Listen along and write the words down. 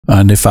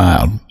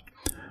undefiled.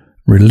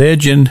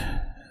 Religion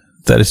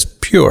that is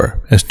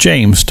pure, as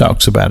James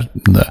talks about it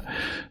in the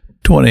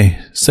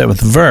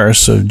 27th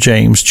verse of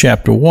James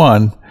chapter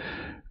 1.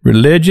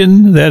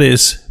 Religion that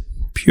is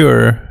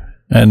pure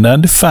and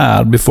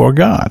undefiled before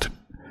God.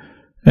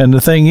 And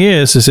the thing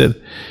is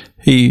that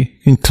he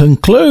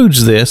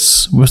concludes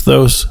this with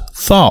those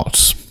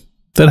thoughts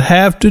that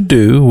have to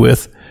do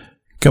with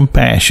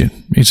compassion.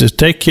 He says,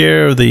 take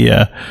care of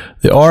the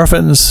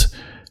orphans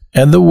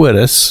and the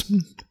widows.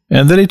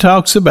 And then he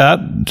talks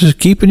about just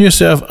keeping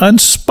yourself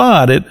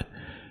unspotted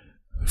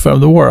from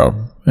the world.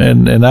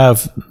 And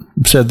I've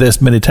said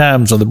this many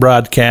times on the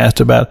broadcast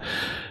about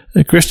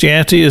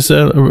Christianity is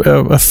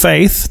a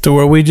faith to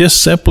where we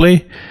just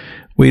simply,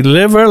 we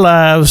live our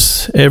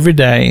lives every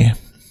day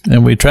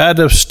and we try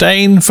to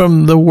abstain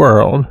from the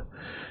world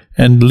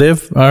and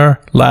live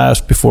our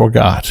lives before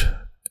God.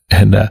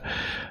 And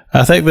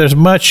I think there's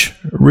much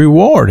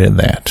reward in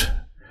that.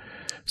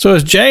 So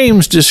as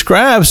James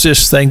describes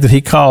this thing that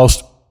he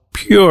calls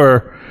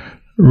pure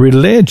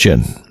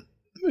religion,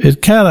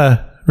 it kind of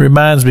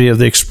reminds me of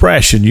the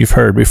expression you've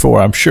heard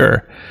before, I'm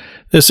sure.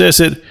 That says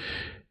that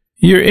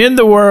you're in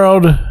the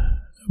world,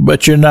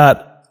 but you're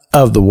not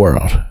of the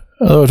world.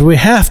 In other words, we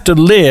have to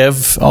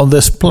live on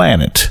this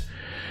planet.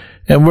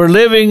 And we're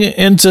living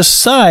in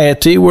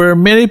society where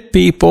many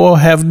people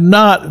have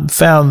not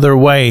found their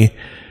way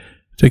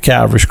to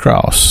Calvary's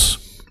cross.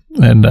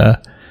 And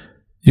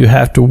you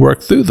have to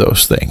work through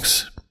those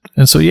things.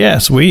 And so,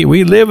 yes, we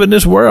live in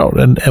this world,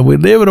 and we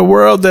live in a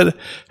world that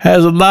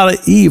has a lot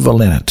of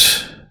evil in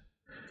it.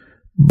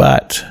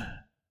 But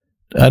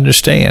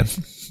understand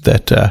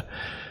that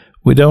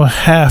we don't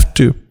have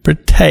to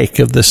partake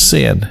of the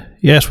sin.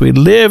 Yes, we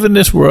live in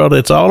this world.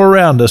 It's all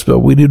around us, but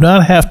we do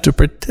not have to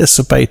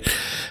participate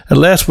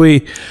unless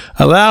we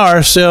allow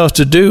ourselves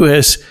to do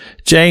as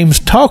James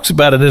talks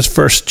about in his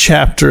first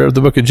chapter of the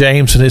book of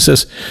James. And he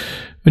says,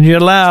 when you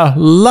allow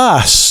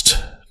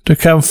lust to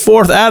come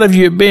forth out of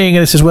your being,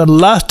 and it says, when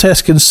lust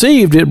has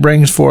conceived, it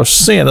brings forth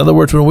sin. In other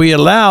words, when we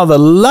allow the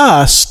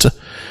lust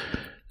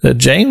that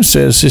James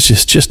says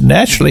is just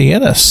naturally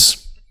in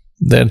us,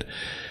 then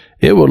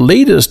it will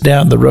lead us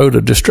down the road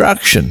of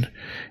destruction.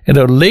 And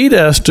it'll lead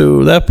us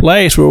to that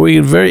place where we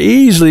can very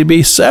easily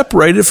be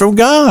separated from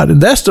God.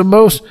 And that's the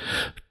most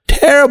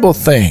terrible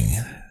thing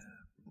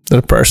that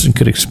a person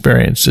could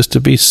experience, is to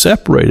be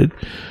separated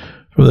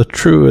from the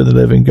true and the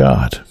living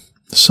God.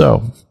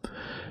 So,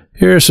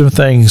 here are some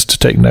things to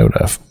take note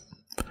of.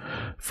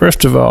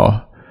 First of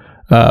all,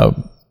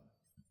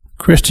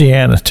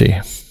 Christianity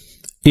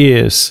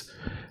is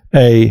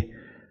a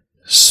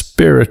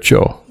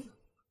spiritual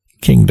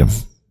kingdom.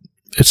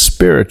 It's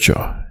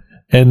spiritual.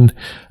 And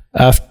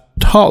I've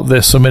taught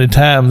this so many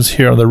times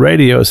here on the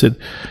radio, is that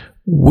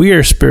we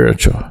are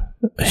spiritual.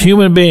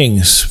 Human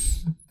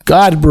beings,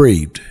 God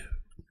breathed.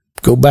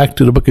 Go back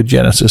to the book of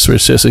Genesis where it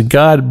says that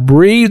God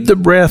breathed the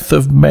breath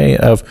of man,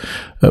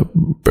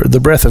 the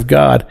breath of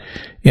God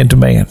into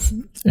man.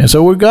 And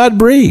so we're God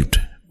breathed.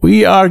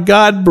 We are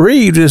God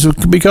breathed. It's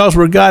because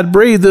we're God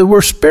breathed that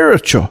we're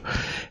spiritual.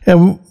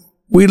 And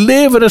we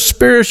live in a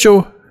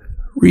spiritual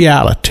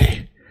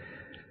reality.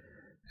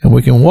 And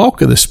we can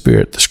walk in the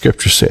Spirit, the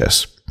Scripture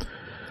says.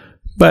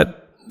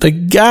 But the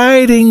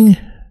guiding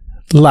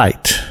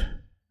light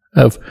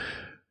of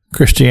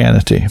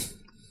Christianity,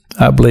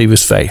 I believe,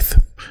 is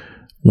faith.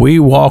 We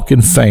walk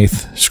in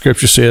faith,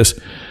 Scripture says,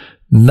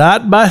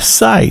 not by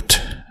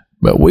sight,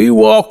 but we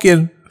walk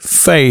in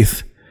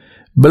faith,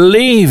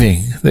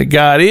 believing that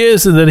God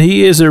is and that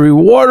He is a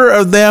rewarder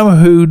of them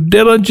who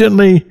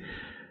diligently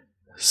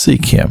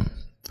seek Him.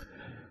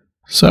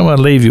 So I'm going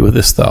to leave you with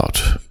this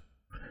thought.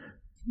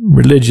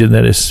 Religion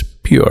that is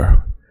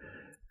pure.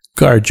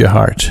 Guard your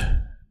heart.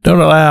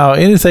 Don't allow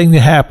anything to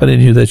happen in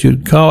you that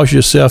you'd cause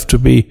yourself to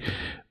be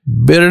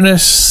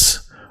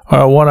bitterness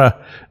or want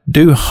to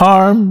do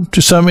harm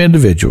to some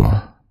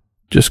individual.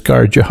 Just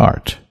guard your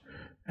heart.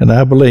 And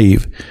I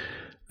believe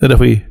that if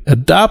we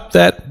adopt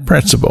that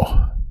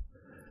principle,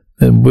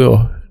 then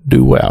we'll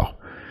do well.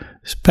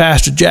 It's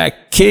Pastor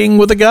Jack King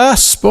with the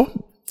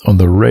gospel on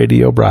the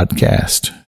radio broadcast.